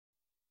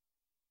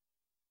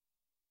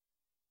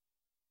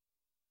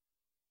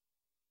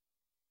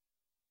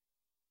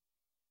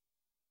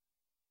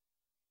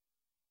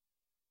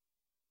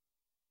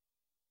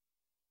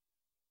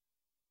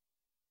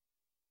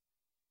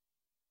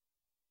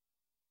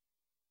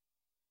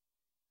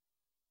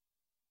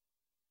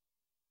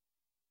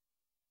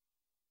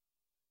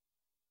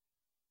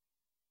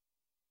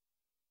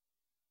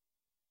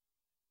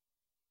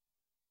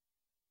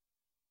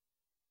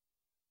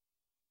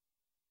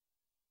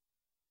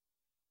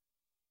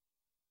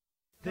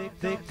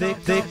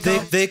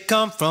They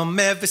come from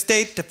every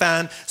state to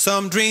find.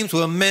 Some dreams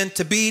were meant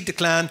to be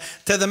declined.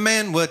 Tell the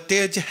man, what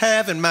did you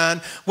have in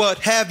mind? What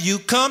have you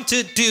come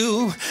to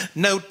do?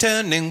 No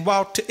turning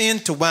water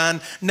into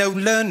wine. No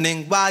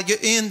learning while you're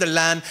in the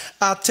line.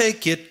 I'll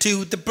take you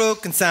to the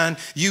broken sign.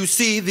 You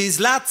see these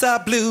lights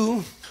are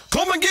blue.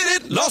 Come and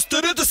get it, lost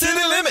it at the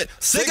city limit.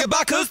 Say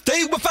goodbye, cause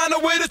they will find a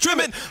way to trim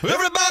it.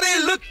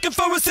 Everybody looking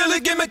for a silly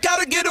gimmick.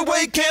 Gotta get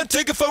away, can't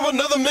take it for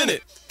another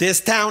minute.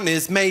 This town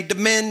is made of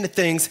many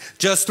things.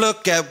 Just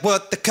look at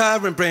what the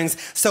current brings.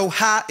 So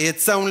high,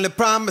 it's only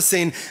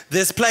promising.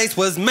 This place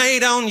was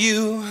made on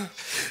you.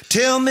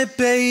 Tell me,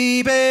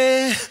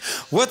 baby,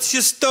 what's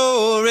your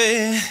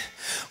story?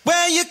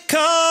 Where you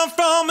come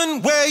from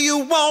and where you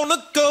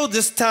wanna go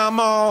this time.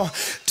 Oh,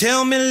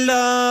 tell me,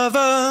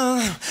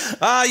 lover,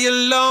 are you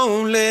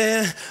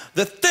lonely?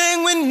 The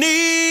thing we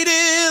need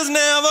is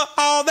never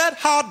all that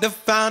hard to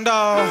find.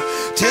 Oh,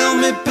 tell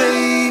me,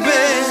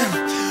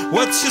 baby,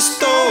 what's your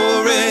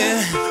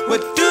story? Where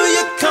do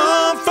you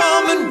come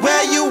from and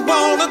where you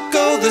wanna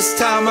go this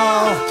time?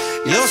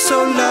 Oh, you're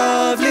so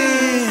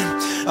lovely.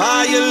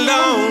 Are you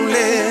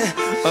lonely?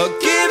 Or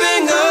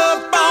giving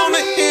up on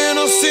the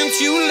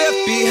innocence you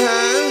left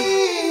behind?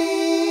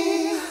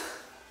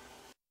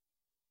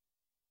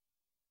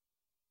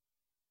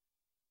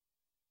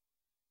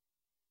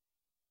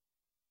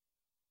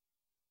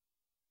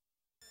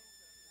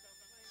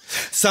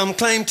 Some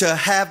claim to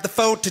have the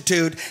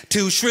fortitude,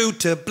 too shrewd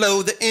to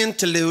blow the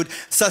interlude,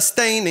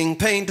 sustaining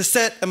pain to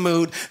set a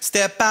mood,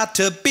 step out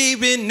to be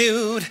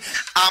renewed.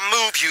 I'll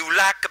move you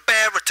like a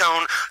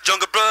baritone,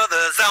 Jungle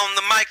Brothers on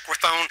the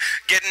microphone,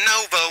 getting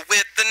over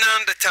with an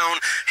undertone.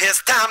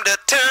 It's time to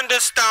turn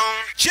to stone.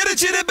 Chitty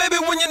chitty baby,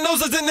 when your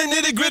nose is in the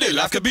nitty gritty.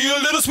 Life could be a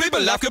little sweet,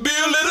 but life could be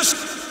a little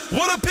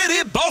what a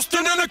pity,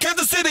 Boston and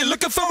Kansas City,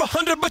 looking for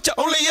 100, but you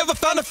only ever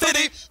found a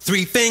 50.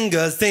 3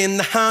 fingers in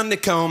the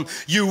honeycomb,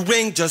 you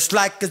ring just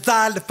like a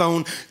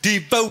xylophone,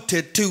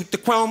 devoted to the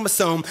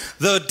chromosome,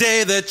 the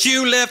day that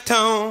you left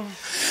home.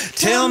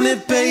 Tell me,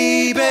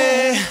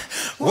 baby,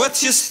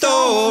 what's your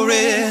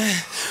story?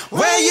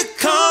 Where you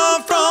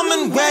come from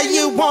and where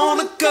you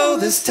wanna go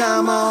this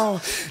time. Oh,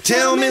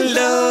 tell me,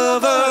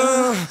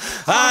 lover,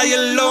 are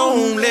you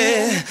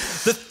lonely?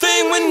 The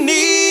thing we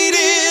need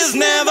is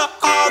never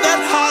all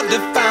that hard to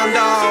find.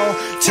 Oh,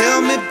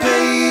 tell me,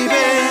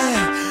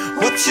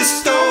 baby, what's your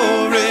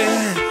story?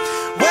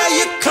 Where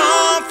you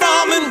come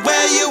from and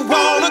where you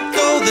wanna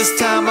go this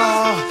time.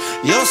 Oh,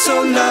 you're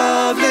so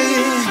lovely.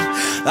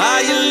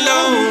 Are you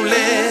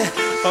lonely?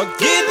 Or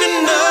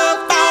giving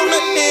up on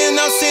the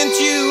innocence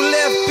you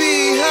left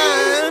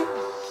behind?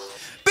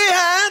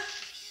 Behind?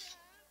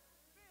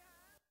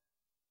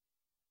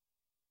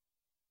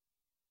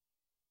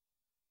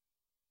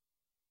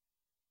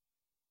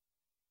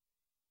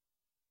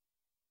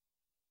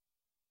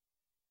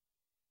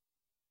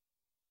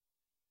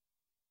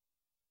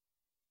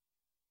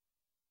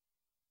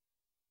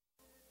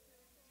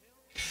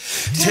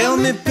 Tell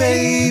me,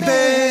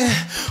 baby,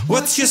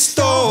 what's your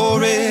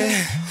story?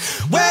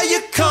 Where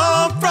you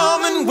come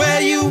from and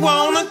where you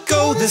wanna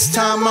go this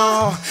time.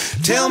 Oh,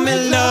 tell me,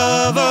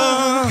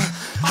 lover,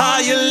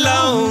 are you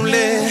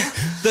lonely?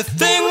 The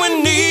thing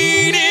we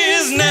need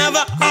is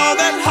never all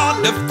that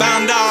hard to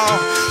find. Oh,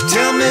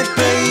 tell me,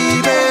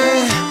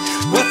 baby,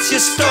 what's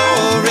your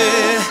story?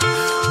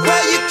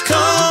 Where you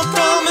come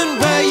from and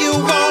where you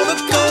wanna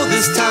go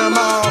this time.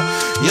 Oh,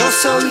 you're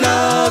so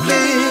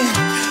lovely.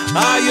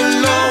 Are you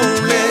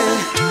lonely?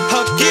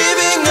 Or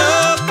giving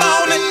up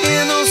on the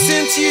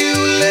innocence you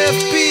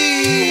left behind?